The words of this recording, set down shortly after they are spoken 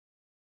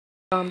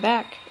I'm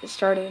back. It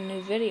started a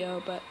new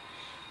video, but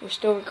we're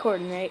still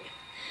recording, right?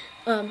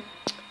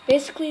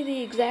 Basically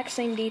the exact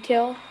same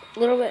detail.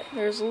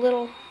 There's a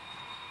little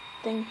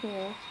thing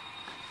here.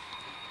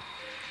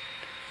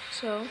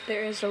 So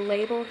there is a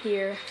label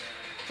here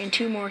and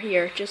two more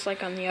here, just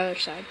like on the other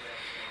side.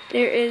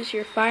 There is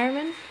your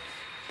fireman.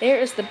 There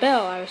is the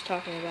bell I was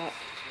talking about.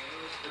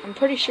 I'm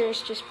pretty sure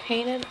it's just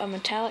painted a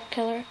metallic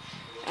color.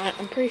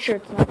 I'm pretty sure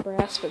it's not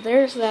brass, but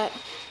there's that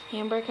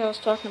handbrake I was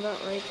talking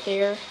about right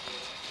there.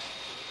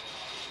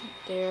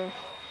 There.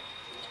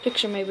 This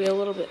picture may be a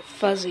little bit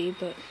fuzzy,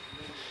 but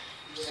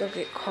still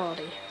get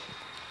quality.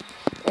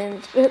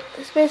 And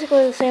it's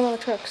basically the same on the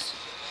trucks.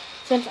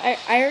 Since I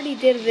already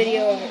did a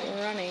video of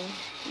it running,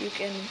 you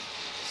can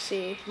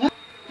see.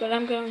 But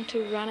I'm going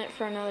to run it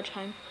for another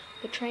time.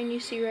 The train you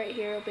see right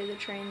here will be the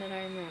train that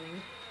I'm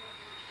running.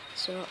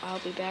 So I'll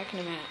be back in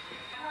a minute.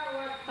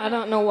 I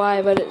don't know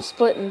why, but it's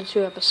split into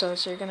 2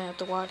 episodes, so you're going to have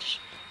to watch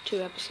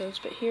 2 episodes.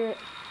 But here it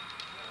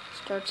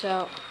starts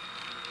out.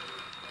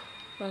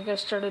 I'm going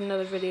to start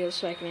another video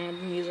so I can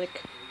add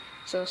music.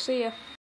 So see ya.